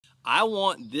I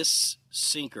want this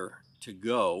sinker to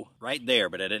go right there,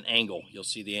 but at an angle. You'll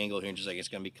see the angle here in just a second. It's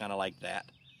gonna be kind of like that.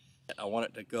 I want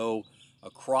it to go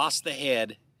across the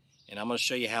head, and I'm gonna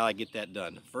show you how I get that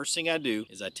done. The first thing I do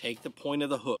is I take the point of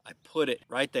the hook, I put it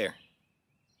right there,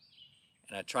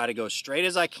 and I try to go straight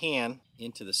as I can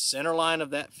into the center line of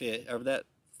that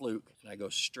fluke, and I go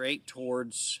straight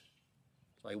towards,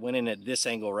 so I went in at this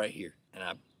angle right here, and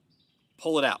I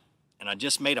pull it out, and I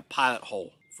just made a pilot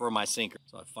hole for my sinker.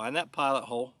 So I find that pilot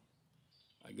hole,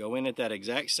 I go in at that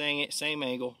exact same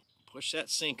angle, push that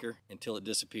sinker until it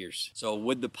disappears. So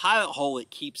with the pilot hole, it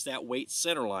keeps that weight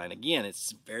center line. Again,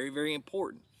 it's very, very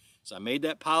important. So I made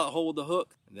that pilot hole with the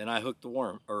hook, and then I hooked the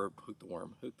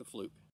fluke.